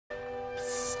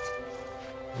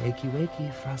Wakey,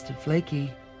 wakey, frosted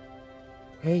flaky.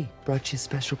 Hey, brought you a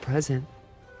special present.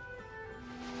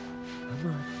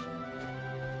 Come on.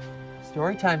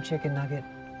 Story time, chicken nugget.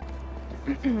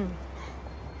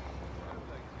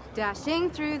 Dashing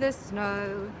through the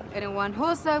snow in a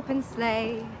one-horse open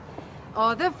sleigh.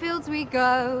 O'er the fields we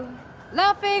go,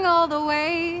 laughing all the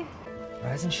way.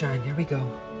 Rise and shine, here we go.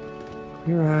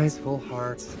 Clear eyes, full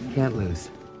hearts, can't lose.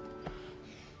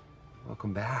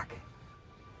 Welcome back.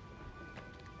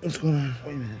 What's going on?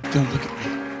 Wait a minute. Don't look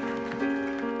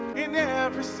at me. In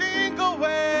every single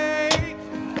way,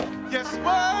 yes,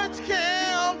 words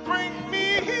can bring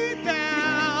me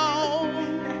down.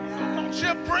 Don't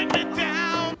you bring me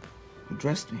down. Who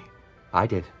dressed me? I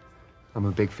did. I'm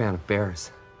a big fan of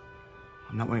bears.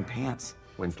 I'm not wearing pants.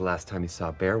 When's the last time you saw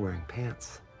a bear wearing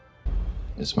pants?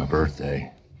 It's my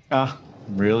birthday. Ah,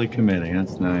 really committing.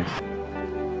 That's nice.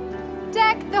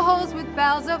 Deck the halls with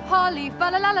boughs of holly,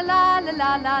 fa la la la la la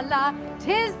la la la.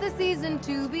 'Tis the season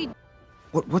to be.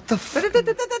 What the f?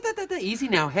 Easy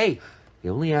now. Hey, the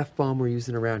only F-bomb we're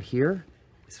using around here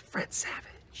is Fred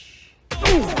Savage.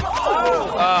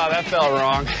 Oh, that felt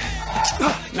wrong.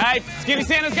 Knife! Skinny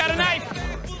Santa's got a knife!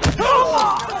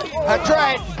 That's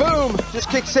right. Boom. Just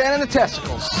kick Santa in the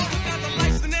testicles.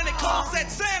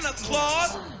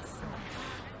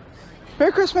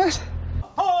 Merry Christmas.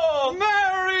 Oh,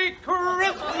 Merry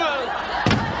Christmas!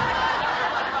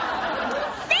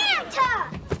 Santa!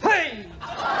 Hey!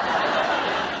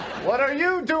 What are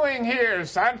you doing here,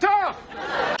 Santa?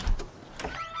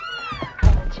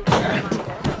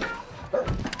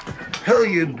 Hell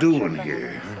you doing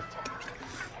here?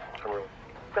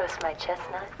 Roast my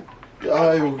chestnut.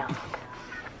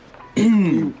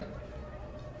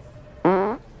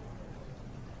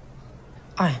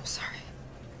 I am sorry.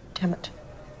 Damn it.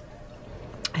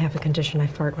 I have a condition. I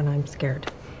fart when I'm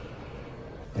scared.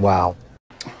 Wow.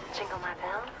 Jingle my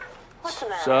bells. What's the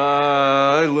matter?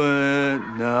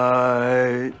 Silent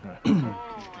night.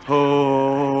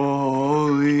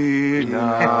 Holy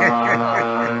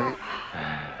night.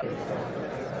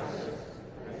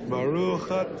 Baruch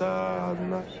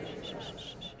atah.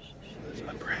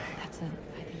 I pray. I think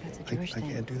that's a Jewish thing. I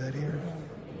can't do that here.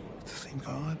 It's the same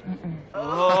God.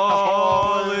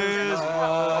 All is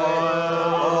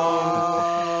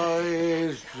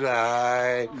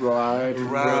right. Right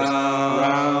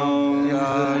round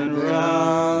and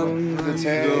round the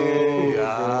table.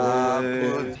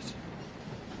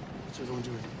 What's everyone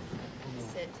doing?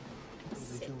 Sit.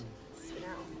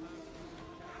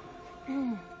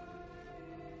 down.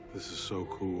 This is so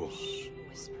cool.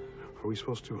 Are we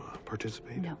supposed to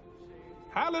participate? No.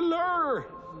 Hallelujah!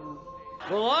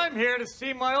 Well, I'm here to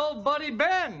see my old buddy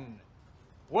Ben.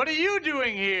 What are you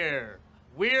doing here?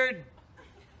 Weird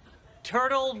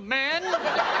turtle man?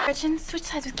 Gretchen, switch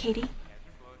sides with Katie.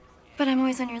 But I'm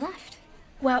always on your left.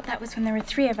 Well, that was when there were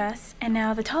 3 of us, and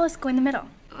now the tallest go in the middle.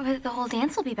 But the whole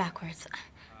dance will be backwards.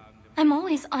 I'm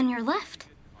always on your left.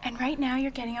 And right now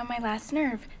you're getting on my last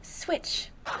nerve. Switch.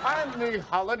 I'm the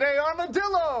holiday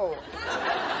armadillo,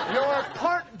 your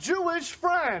part Jewish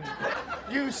friend.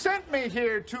 You sent me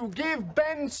here to give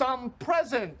Ben some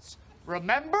presents,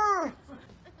 remember?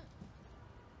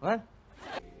 What?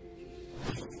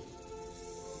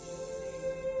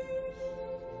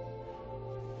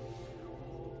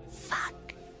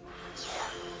 Fuck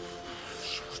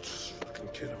What's this fucking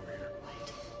kid over here?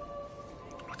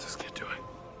 What's this kid doing?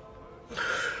 Look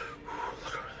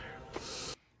over there.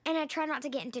 And I try not to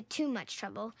get into too much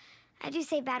trouble. I do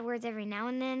say bad words every now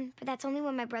and then, but that's only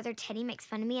when my brother Teddy makes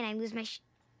fun of me and I lose my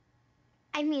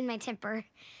my temper.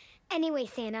 Anyway,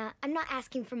 Santa, I'm not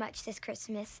asking for much this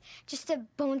Christmas. Just a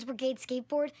Bones Brigade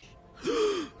skateboard.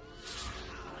 Who's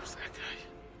that guy?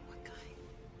 What guy?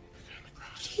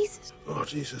 Jesus. Oh,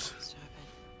 Jesus. Stop it.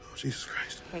 Oh, Jesus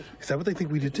Christ. Hey. Is that what they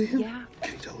think we did to him? Yeah.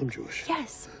 Can you tell him Jewish?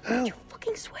 Yes. How? Your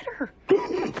fucking sweater.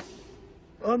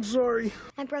 I'm sorry.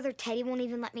 My brother Teddy won't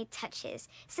even let me touch his.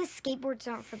 Says skateboards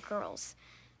aren't for girls.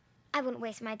 I wouldn't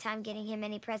waste my time getting him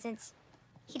any presents.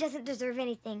 He doesn't deserve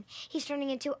anything. He's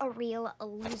turning into a real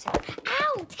loser.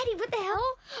 Ow! Teddy, what the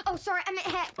hell? Oh, sorry, I meant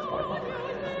heck.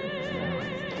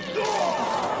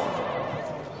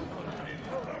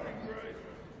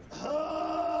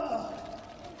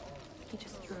 He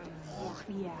just threw it.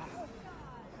 Yeah.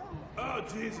 Oh,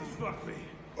 Jesus, fuck me.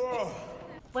 Oh.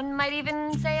 One might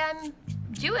even say I'm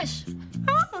Jewish.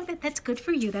 Oh, that's good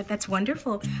for you. That's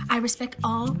wonderful. I respect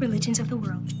all religions of the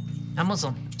world. I'm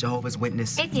Muslim. Jehovah's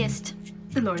Witness. Atheist.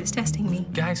 The Lord is testing me.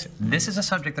 Guys, this is a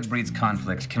subject that breeds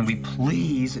conflict. Can we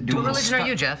please do What religion are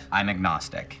you, Jeff? I'm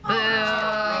agnostic.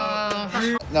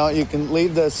 Now, you can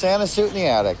leave the Santa suit in the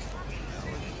attic.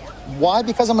 Why?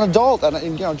 Because I'm an adult, and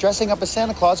you know, dressing up as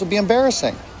Santa Claus would be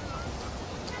embarrassing.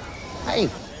 Hey,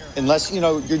 unless, you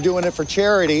know, you're doing it for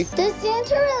charity. Does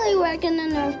Santa really work in the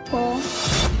North Pole?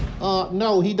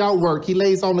 No, he don't work. He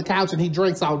lays on the couch and he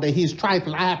drinks all day. He's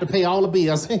trifling. I have to pay all the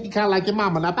bills. He kind of like your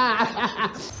mama. Now,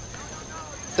 bye.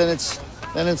 Then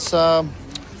it's,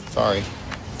 sorry.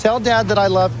 Tell Dad that I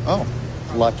love, oh,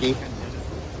 lucky.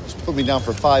 Just put me down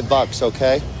for $5,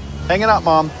 okay? Hang it up,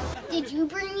 Mom. Did you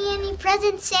bring me any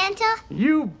presents, Santa?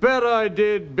 You bet I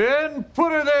did, Ben.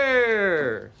 Put her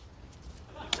there.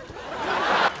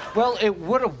 Well, it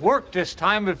would have worked this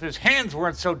time if his hands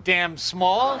weren't so damn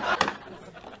small.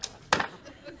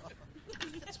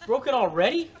 It's broken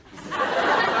already?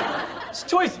 This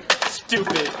toy's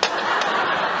stupid.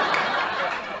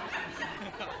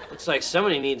 Looks like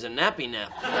somebody needs a nappy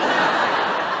nap.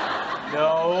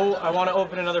 No, I want to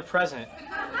open another present.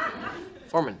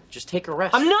 Foreman, just take a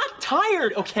rest. I'm not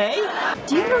tired, okay?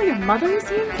 Do you know your mother is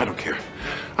here? I don't care.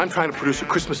 I'm trying to produce a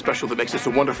Christmas special that makes It's a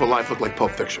Wonderful Life look like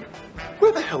Pulp Fiction.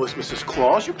 Where the hell is Mrs.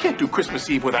 Claus? You can't do Christmas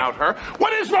Eve without her.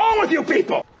 What is wrong with you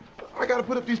people? I gotta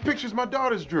put up these pictures my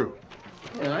daughters drew.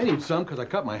 Yeah, I need some because I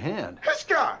cut my hand. This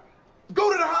guy!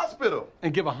 Go to the hospital!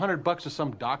 And give $100 to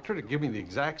some doctor to give me the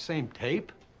exact same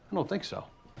tape? I don't think so.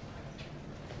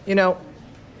 You know,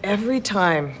 every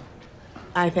time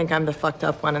I think I'm the fucked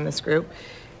up one in this group,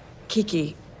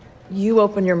 Kiki, you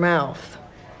open your mouth,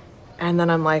 and then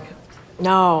I'm like,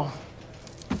 no,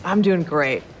 I'm doing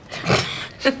great.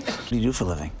 What do you do for a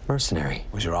living? Mercenary.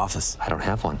 Where's your office? I don't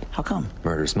have one. How come?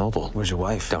 Murder's mobile. Where's your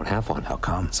wife? Don't have one. How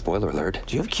come? Spoiler alert.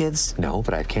 Do you have kids? No,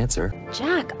 but I have cancer.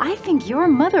 Jack, I think your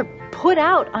mother put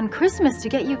out on Christmas to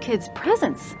get you kids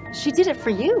presents. She did it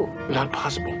for you. Not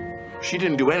possible. She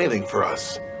didn't do anything for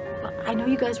us. I know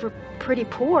you guys were pretty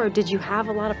poor. Did you have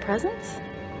a lot of presents?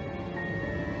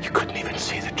 You couldn't even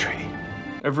see the tree.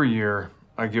 Every year,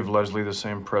 I give Leslie the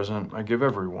same present I give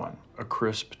everyone, a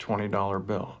crisp $20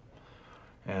 bill.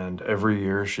 And every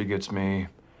year, she gets me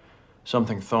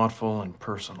something thoughtful and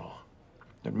personal.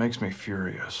 It makes me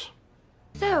furious.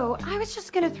 So, I was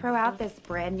just gonna throw out this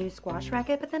brand new squash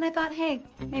racket, but then I thought, hey,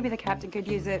 maybe the captain could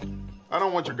use it. I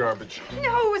don't want your garbage.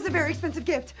 No, it was a very expensive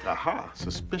gift. Aha,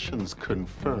 suspicions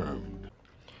confirmed.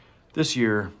 This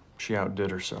year, she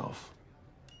outdid herself.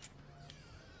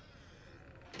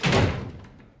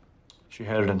 She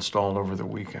had it installed over the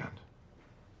weekend.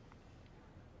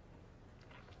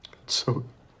 It's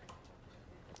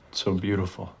so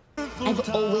beautiful. I've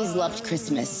always loved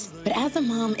Christmas, but as a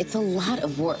mom, it's a lot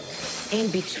of work. In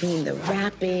between the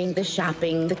wrapping, the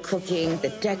shopping, the cooking, the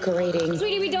decorating.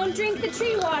 Sweetie, we don't drink the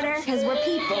tree water. Because we're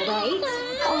people, right?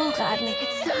 Oh, God, make it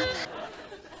stop.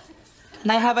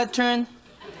 Can I have a turn?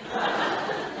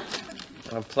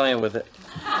 I'm playing with it.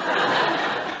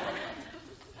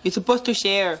 You're supposed to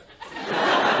share.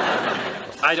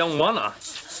 I don't wanna.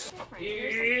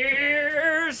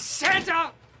 Here's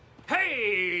Santa!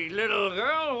 Hey, little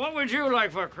girl, what would you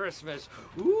like for Christmas?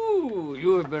 Ooh,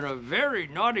 you have been a very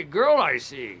naughty girl, I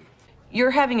see.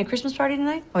 You're having a Christmas party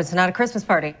tonight? Oh, it's not a Christmas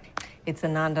party. It's a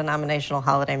non-denominational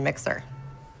holiday mixer.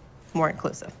 More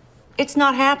inclusive. It's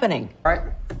not happening. All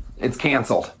right, it's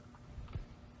canceled.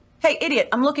 Hey, idiot,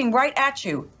 I'm looking right at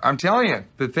you. I'm telling you,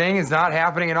 the thing is not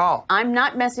happening at all. I'm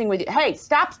not messing with you. Hey,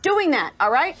 stop doing that,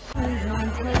 all right?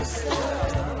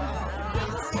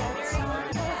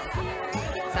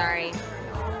 Sorry.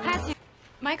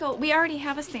 Michael, we already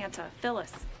have a Santa,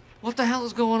 Phyllis. What the hell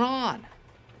is going on?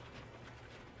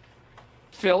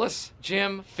 Phyllis,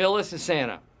 Jim, Phyllis is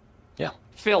Santa. Yeah.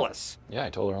 Phyllis. Yeah,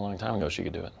 I told her a long time ago she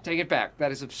could do it. Take it back.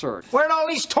 That is absurd. Where'd all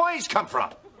these toys come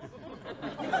from?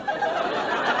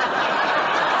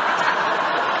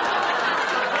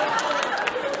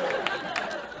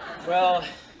 Well,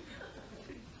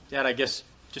 Dad, I guess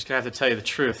just gonna have to tell you the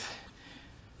truth.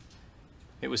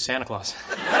 It was Santa Claus.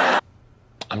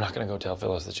 I'm not gonna go tell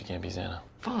Phyllis that she can't be Santa.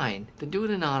 Fine. Then do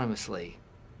it anonymously.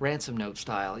 Ransom note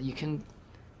style. You can...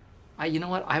 you know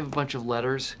what? I have a bunch of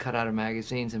letters cut out of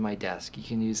magazines in my desk. You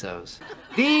can use those.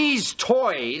 These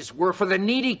toys were for the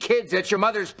needy kids at your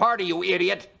mother's party, you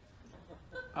idiot.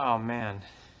 Oh, man.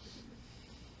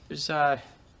 There's no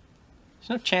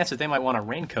chance that they might want a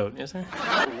raincoat, is there?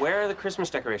 Where are the Christmas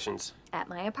decorations? At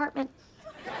my apartment.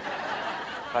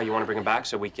 You want to bring them back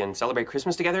so we can celebrate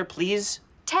Christmas together, please?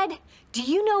 Ted, do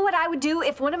you know what I would do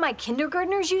if one of my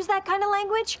kindergartners used that kind of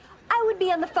language? I would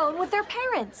be on the phone with their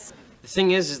parents. The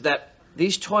thing is that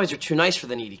these toys are too nice for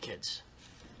the needy kids.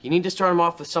 You need to start them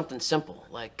off with something simple,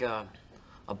 like a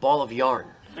ball of yarn.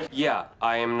 Yeah,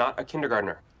 I am not a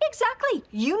kindergartner. Exactly.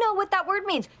 You know what that word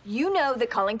means. You know that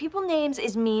calling people names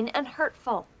is mean and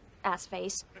hurtful. Ass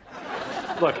face.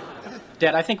 Look,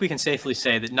 Dad, I think we can safely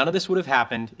say that none of this would have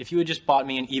happened if you had just bought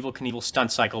me an Evel Knievel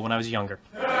stunt cycle when I was younger.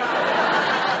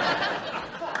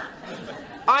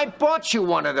 I bought you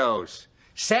one of those.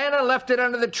 Santa left it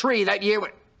under the tree that year when...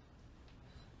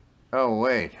 Oh,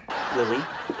 wait. Lily,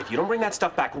 if you don't bring that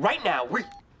stuff back right now, we're...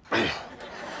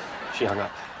 She hung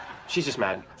up. She's just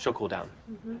mad. She'll cool down.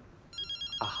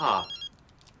 Aha.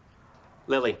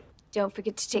 Lily. Don't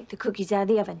forget to take the cookies out of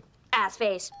the oven. Ass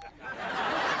face.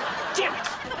 Damn it!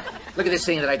 Look at this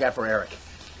thing that I got for Eric.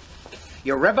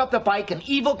 You rev up the bike and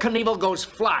Evel Knievel goes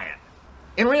flying.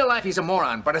 In real life, he's a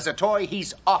moron, but as a toy,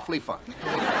 he's awfully fun.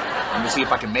 Let me see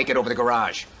if I can make it over the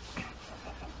garage.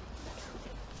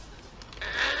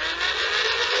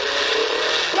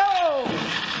 No!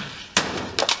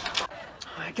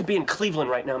 I could be in Cleveland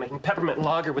right now making peppermint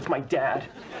lager with my dad.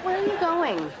 Where are you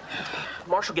going?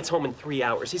 Marshall gets home in 3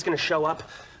 hours. He's gonna show up.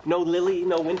 No Lily,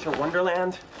 no Winter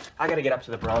Wonderland. I gotta get up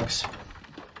to the Bronx.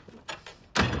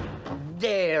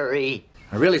 Dairy.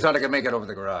 I really thought I could make it over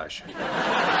the garage.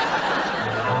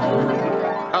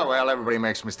 Oh, well, everybody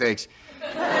makes mistakes.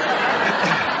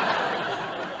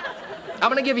 I'm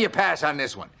gonna give you a pass on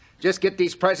this one. Just get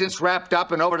these presents wrapped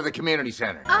up and over to the community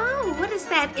center. Oh, what is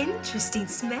that interesting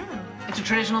smell? It's a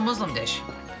traditional Muslim dish.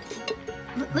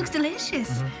 Looks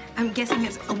delicious. I'm guessing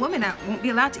as a woman, I won't be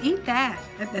allowed to eat that.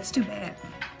 That's too bad.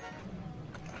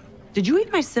 Did you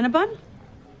eat my Cinnabon?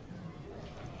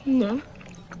 No.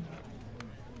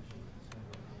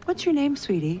 What's your name,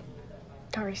 sweetie?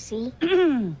 Darcy.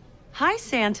 Hi,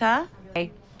 Santa.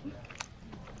 Hey.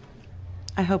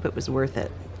 I hope it was worth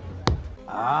it.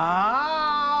 Oh,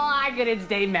 I couldn't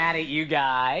stay mad at you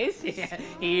guys.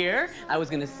 Here, I was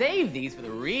gonna save these for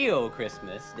the real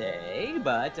Christmas day,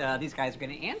 but these guys are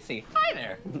gonna antsy. Hi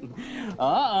there.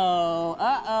 Uh-oh,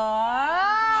 uh-oh.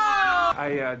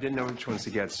 I didn't know which ones to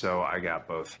get, so I got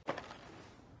both.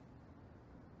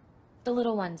 The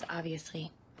little ones,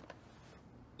 obviously.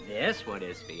 This one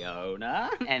is Fiona,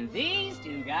 and these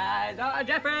two guys are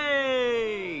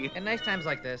Jeffrey! In nice times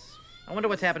like this, I wonder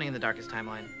what's happening in the darkest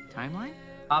timeline. Timeline?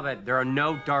 Abed, there are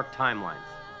no dark timelines.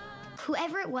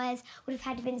 Whoever it was would have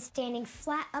had to been standing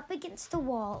flat up against the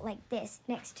wall like this,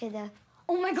 next to the...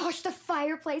 Oh my gosh, the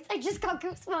fireplace. I just got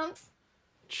goosebumps.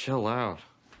 Chill out.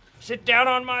 Sit down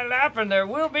on my lap and there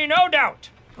will be no doubt.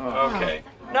 Oh. Okay.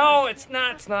 No, it's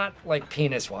not like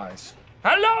penis-wise.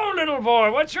 Hello, little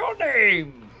boy, what's your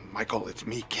name? Michael, it's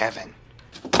me, Kevin.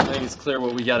 I think it's clear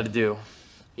what we gotta do.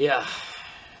 Yeah.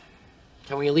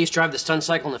 Can we at least drive the stunt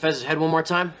cycle in the Fez's head one more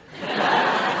time?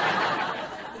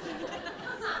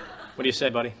 What do you say,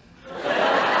 buddy?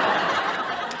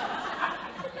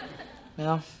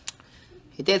 Well,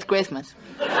 it is Christmas.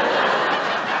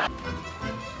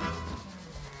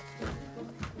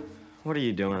 What are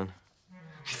you doing?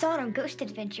 I saw it on Ghost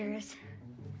Adventures.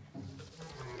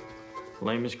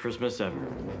 Lamest Christmas ever.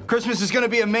 Christmas is gonna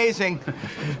be amazing.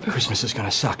 Christmas is gonna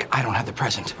suck. I don't have the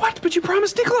present. What? But you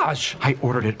promised Nikolaj. I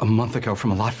ordered it a month ago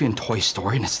from a Latvian toy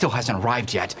store, and it still hasn't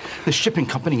arrived yet. The shipping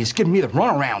company is giving me the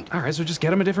runaround. All right, so just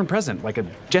get him a different present, like a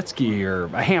jet ski or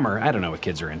a hammer. I don't know what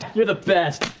kids are into. You're the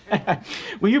best.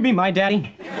 Will you be my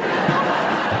daddy?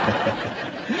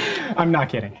 I'm not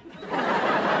kidding.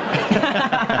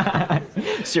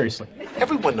 Seriously.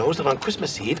 Everyone knows that on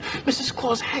Christmas Eve, Mrs.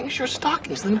 Claus hangs your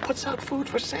stockings and then puts out food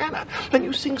for Santa. Then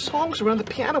you sing songs around the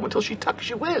piano until she tucks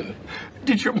you in.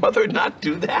 Did your mother not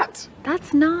do that?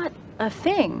 That's not a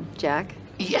thing, Jack.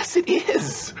 Yes, it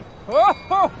is. Ho,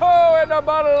 ho, ho, and a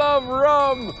bottle of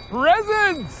rum.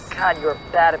 Presents! God, you're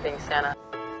bad at being Santa.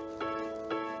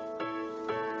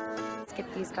 Let's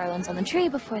get these garlands on the tree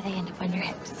before they end up on your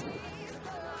hips.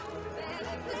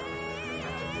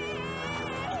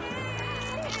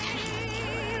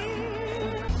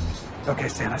 Okay,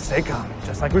 Santa, stay calm,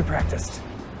 just like we practiced.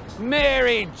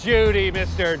 Merry Judy,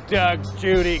 Mr. Doug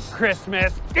Judy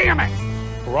Christmas. Damn it!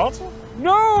 Peralta?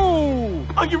 No!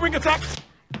 Oh, you ring attack?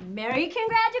 Merry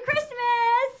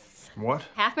Christmas! What?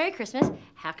 Half Merry Christmas,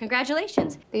 half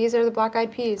congratulations. These are the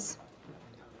black-eyed peas.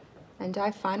 And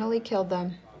I finally killed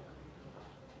them.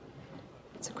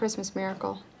 It's a Christmas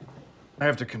miracle. I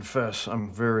have to confess,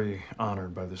 I'm very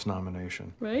honored by this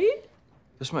nomination. Right?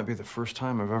 This might be the first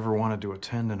time I've ever wanted to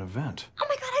attend an event. Oh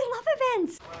my God, I love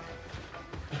events!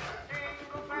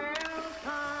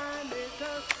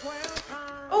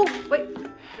 Oh, wait.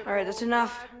 All right, that's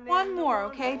enough. One more,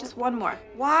 okay? Just one more.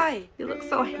 Why? You look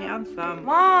so handsome.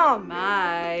 Mom!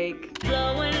 Mike.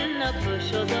 Blowing up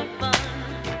bushels of fun.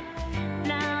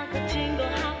 Now the jingle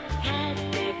hop has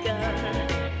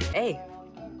begun. Hey.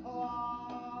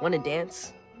 Want to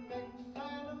dance?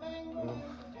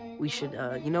 We should,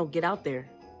 you know, get out there.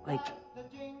 Like,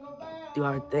 do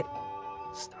our thing.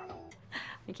 Stop.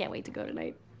 I can't wait to go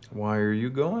tonight. Why are you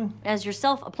going? As your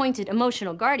self-appointed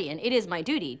emotional guardian, it is my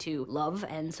duty to love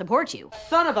and support you.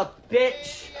 Son of a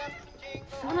bitch!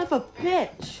 Son of a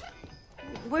bitch!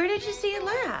 Where did you see it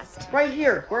last? Right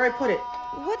here, where I put it.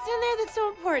 What's in there that's so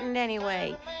important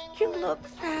anyway? You look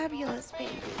fabulous,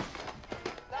 baby.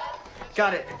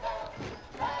 Got it.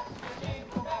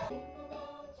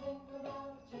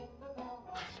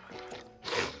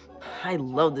 I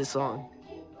love this song.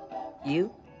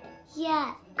 You?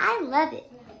 Yeah, I love it.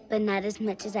 But not as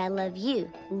much as I love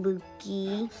you,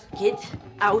 Lukey. Get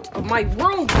out of my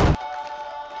room!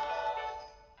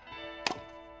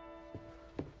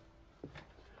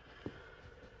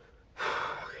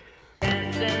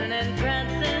 Dancing and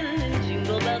prancing in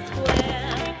Jingle Bell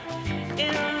Square.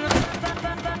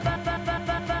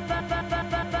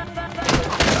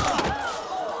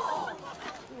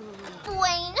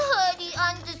 Dwayne Hoodie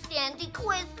understand the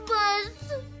Christmas.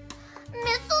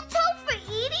 Mistletoe for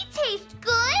Edie tastes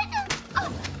good.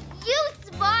 Oh, youth's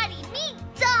body, me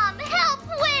dumb, help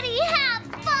witty, have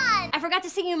fun. I forgot to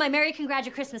sing you my Merry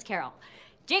Congratulations Christmas Carol.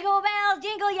 Jingle bells,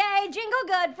 jingle yay, jingle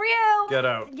good for you. Get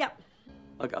out. Yep.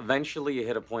 Look, eventually you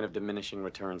hit a point of diminishing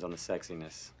returns on the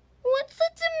sexiness. What's the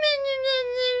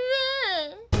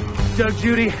diminishing? Doug,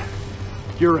 Judy,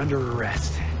 you're under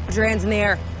arrest. Put your hands in the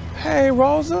air. Hey,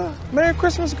 Rosa. Merry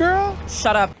Christmas, girl.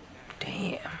 Shut up.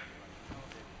 Damn.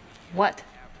 What?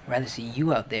 I'd rather see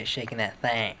you out there shaking that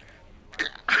thing.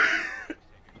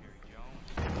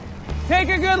 Take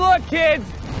a good look, kids.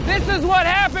 This is what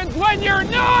happens when you're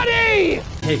naughty!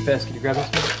 Hey, Fez, can you grab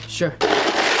this? Sure.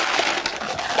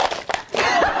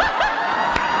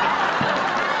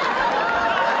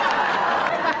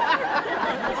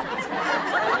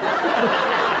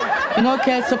 You know,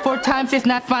 kids, so 4 times is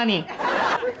not funny.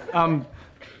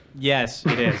 Yes,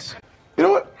 it is. You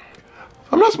know what?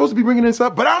 I'm not supposed to be bringing this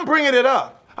up, but I'm bringing it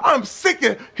up. I'm sick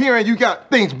of hearing you got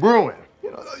things brewing.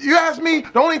 You ask me,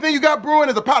 the only thing you got brewing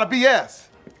is a pot of BS.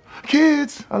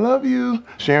 Kids, I love you.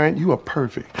 Sharon, you are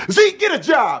perfect. Zeke, get a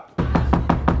job.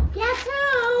 Yes,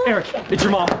 who? Eric, it's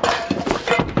your mom.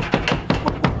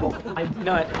 I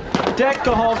know it. Deck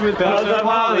the halls with bells of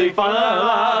holly.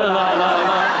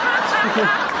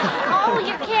 Oh,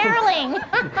 you're caroling.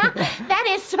 That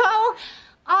is so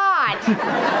odd.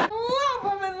 Love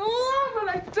them and love it.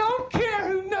 I don't care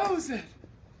who knows it.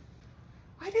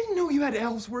 I didn't know you had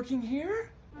elves working here.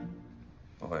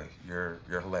 Boy, you're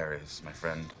hilarious, my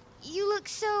friend. You look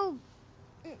so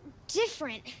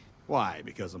different. Why?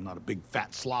 Because I'm not a big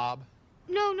fat slob?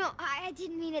 No, I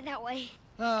didn't mean it that way.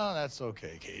 Oh, that's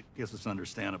okay, Kate. Guess it's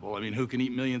understandable. I mean, who can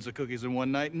eat millions of cookies in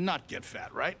one night and not get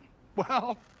fat, right?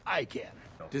 Well, I can.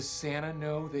 Does Santa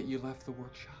know that you left the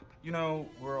workshop? You know,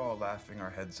 we're all laughing our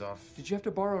heads off. Did you have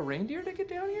to borrow a reindeer to get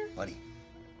down here? Buddy,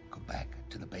 go back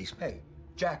to the basement. Hey,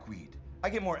 Jackweed, I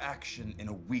get more action in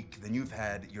a week than you've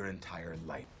had your entire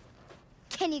life.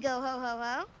 Can you go ho ho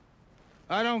ho?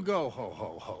 I don't go ho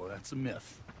ho ho. That's a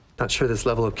myth. Not sure this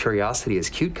level of curiosity is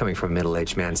cute coming from a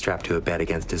middle-aged man strapped to a bed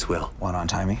against his will. Want to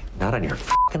untie me? Not on your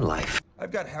f***ing life. I've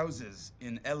got houses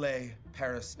in LA,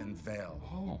 Paris, and Vail.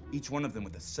 Oh. Each one of them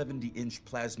with a 70-inch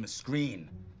plasma screen.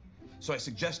 So I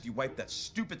suggest you wipe that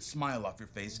stupid smile off your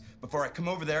face before I come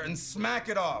over there and smack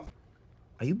it off.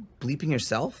 Are you bleeping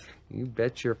yourself? You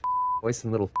bet your voice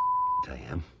and little I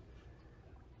am.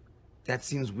 That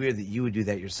seems weird that you would do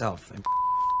that yourself.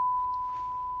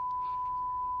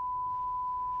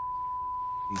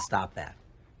 Please stop that.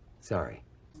 Sorry.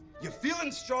 You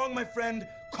feeling strong, my friend?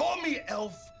 Call me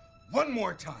Elf one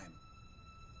more time.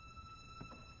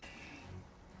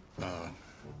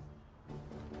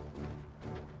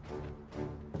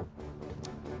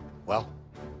 Well,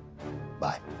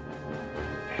 bye.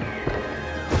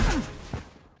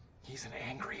 He's an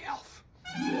angry elf.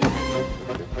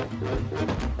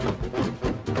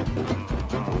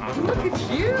 Look at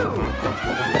you!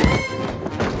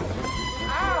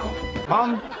 Ow!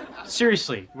 Mom,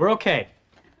 seriously, we're okay.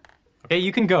 Okay,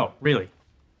 you can go, really.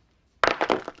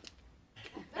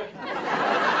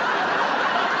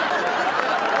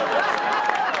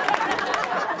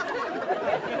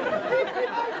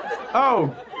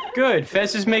 Oh, good.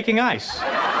 Fez is making ice.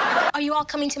 Are you all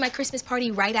coming to my Christmas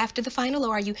party right after the final,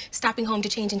 or are you stopping home to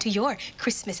change into your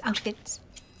Christmas outfits?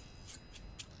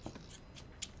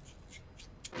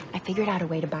 I figured out a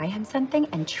way to buy him something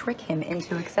and trick him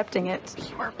into accepting it.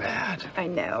 You are bad. I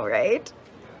know, right?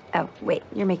 Oh, wait,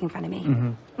 you're making fun of me.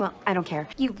 Mm-hmm. Well, I don't care.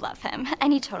 You love him,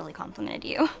 and he totally complimented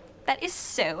you. That is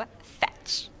so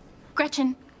fetch.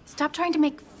 Gretchen, stop. Stop trying to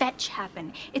make fetch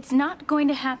happen. It's not going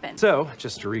to happen. So,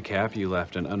 just to recap, you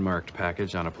left an unmarked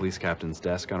package on a police captain's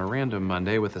desk on a random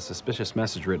Monday with a suspicious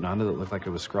message written on it that looked like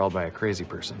it was scrawled by a crazy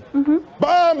person.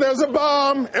 Bomb! There's a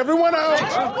bomb! Everyone out!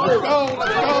 Let's go!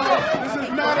 Let's go! This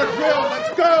is not a drill! Let's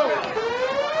go!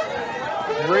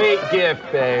 Great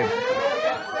gift, babe.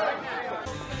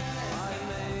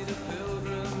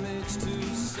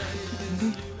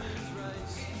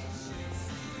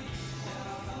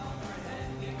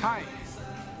 Hi.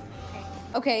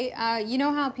 Okay, you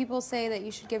know how people say that you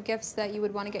should give gifts that you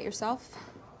would want to get yourself?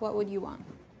 What would you want?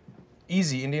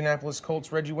 Easy. Indianapolis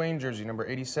Colts Reggie Wayne jersey, number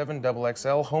 87,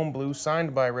 XXL, home blue,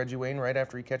 signed by Reggie Wayne right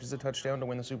after he catches a touchdown to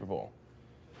win the Super Bowl.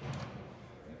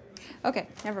 Okay,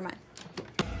 never mind.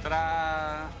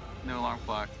 Ta-da! New alarm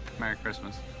clock. Merry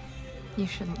Christmas. You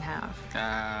shouldn't have.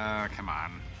 Come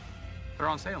on. They're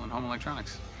on sale in home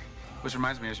electronics. Which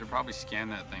reminds me, I should probably scan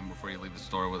that thing before you leave the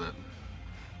store with it.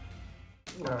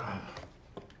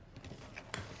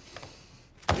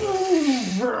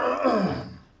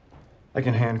 I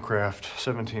can handcraft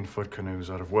 17-foot canoes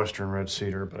out of western red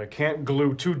cedar, but I can't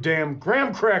glue 2 damn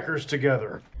graham crackers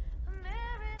together.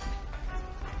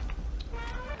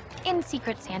 In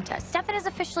Secret Santa, Stefan is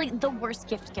officially the worst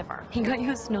gift giver. He got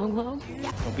you a snow globe?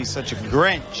 Yeah. Don't be such a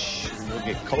Grinch. You'll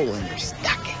get coal in your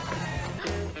stocking.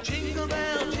 Jingle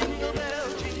bell, jingle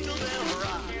bell, jingle bell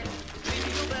rock.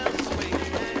 Jingle bells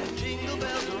swing, jingle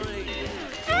bells ring.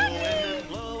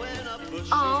 Blowing up bushels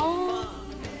Oh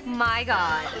my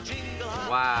God.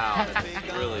 Wow,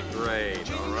 really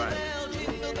great. All right.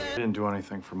 I didn't do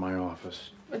anything for my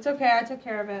office. It's okay, I took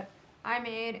care of it. I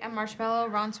made a marshmallow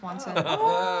Ron Swanson.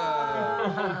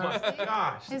 Oh my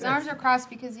gosh. His arms are crossed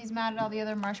because he's mad at all the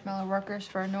other marshmallow workers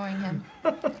for annoying him.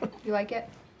 You like it?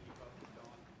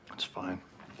 It's fine.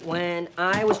 When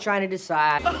I was trying to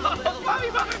decide...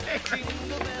 Bobby! No,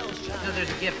 there's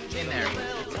a gift in there.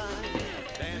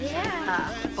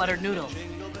 Yeah. Buttered noodle.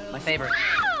 My favorite.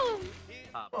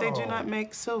 They do not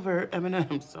make silver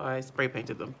M&Ms, so I spray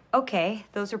painted them. Okay,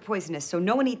 those are poisonous, so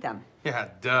no one eat them. Yeah,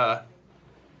 duh.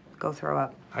 Go throw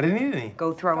up. I didn't eat any.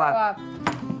 Go throw up.